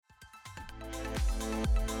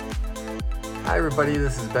Hi everybody,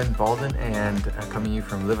 this is Ben Baldwin and coming to you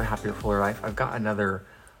from Live a Happier, Fuller Life. I've got another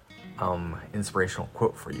inspirational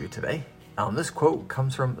quote for you today. This quote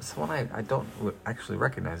comes from someone I don't actually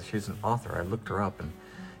recognize. She's an author. I looked her up and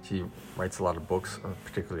she writes a lot of books,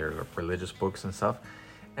 particularly religious books and stuff.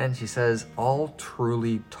 And she says, "All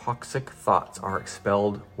truly toxic thoughts are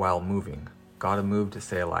expelled while moving. Gotta move to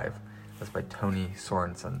stay alive." That's by Toni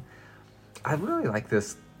Sorenson. I really like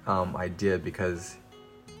this idea because,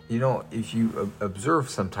 you know, if you observe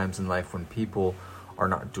sometimes in life when people are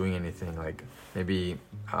not doing anything, like maybe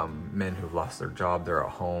men who've lost their job, they're at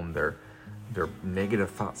home, their negative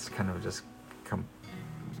thoughts kind of just come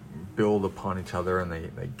build upon each other and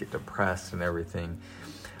they get depressed and everything.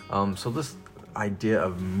 So this idea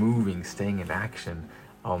of moving, staying in action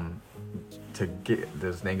to get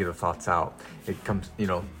those negative thoughts out, it comes,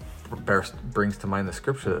 brings to mind the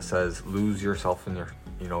scripture that says, lose yourself in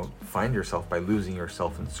find yourself by losing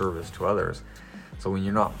yourself in service to others. So when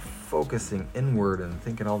you're not focusing inward and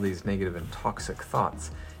thinking all these negative and toxic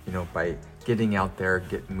thoughts, by getting out there,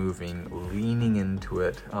 get moving, leaning into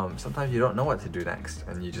it, sometimes you don't know what to do next,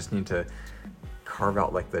 and you just need to carve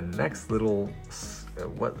out like the next little,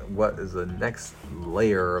 what is the next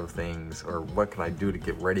layer of things, or what can I do to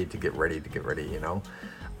get ready,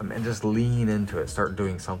 and just lean into it, start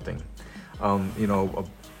doing something. A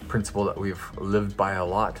principle that we've lived by a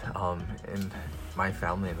lot in my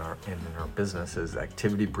family and in our business is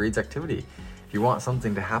activity breeds activity. If you want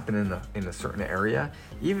something to happen in a certain area,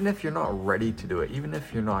 even if you're not ready to do it, even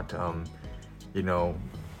if you're not,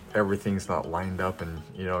 everything's not lined up and,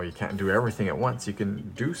 you can't do everything at once, you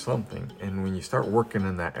can do something. And when you start working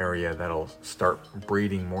in that area, that'll start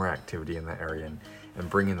breeding more activity in that area and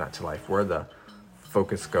bringing that to life. Where the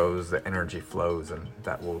focus goes, the energy flows, and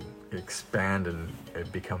that will expand and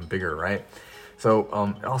become bigger, right? So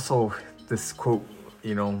also this quote,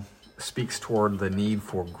 speaks toward the need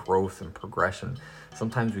for growth and progression.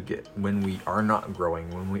 Sometimes when we are not growing,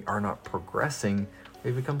 when we are not progressing,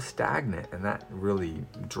 we become stagnant, and that really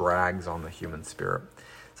drags on the human spirit.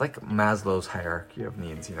 It's like Maslow's hierarchy of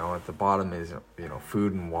needs. At the bottom is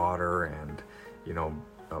food and water and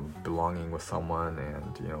belonging with someone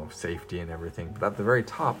and safety and everything. But at the very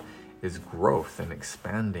top is growth and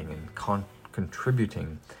expanding and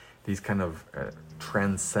contributing, these kind of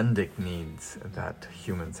transcendent needs that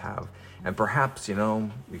humans have. And perhaps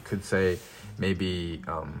we could say maybe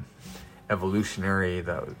evolutionary,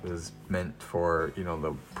 that was meant for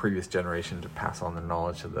the previous generation to pass on the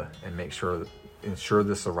knowledge and ensure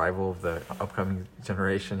the survival of the upcoming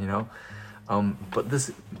generation. But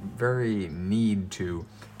this very need to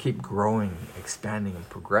keep growing, expanding, and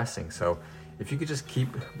progressing. So if you could just keep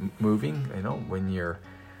moving, when you're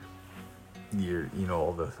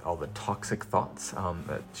all the toxic thoughts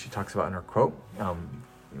that she talks about in her quote,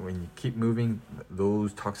 when you keep moving,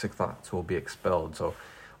 those toxic thoughts will be expelled. So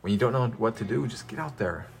when you don't know what to do, just get out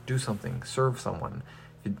there, do something, serve someone.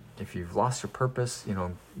 If you've lost your purpose,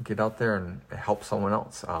 get out there and help someone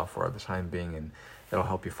else for the time being, and that'll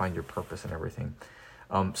help you find your purpose and everything.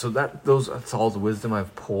 So that's all the wisdom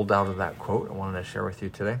I've pulled out of that quote I wanted to share with you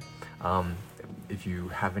today. If you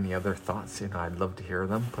have any other thoughts, I'd love to hear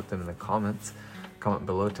them. Put them in the comments. Comment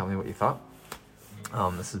below, tell me what you thought.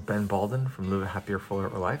 This is Ben Baldwin from Live a Happier, Fuller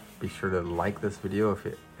Life. Be sure to like this video if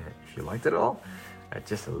you liked it at all.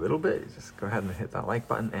 Just a little bit, just go ahead and hit that like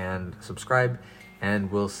button and subscribe, and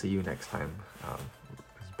we'll see you next time.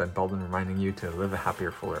 This is Ben Baldwin reminding you to live a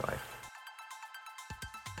happier, fuller life.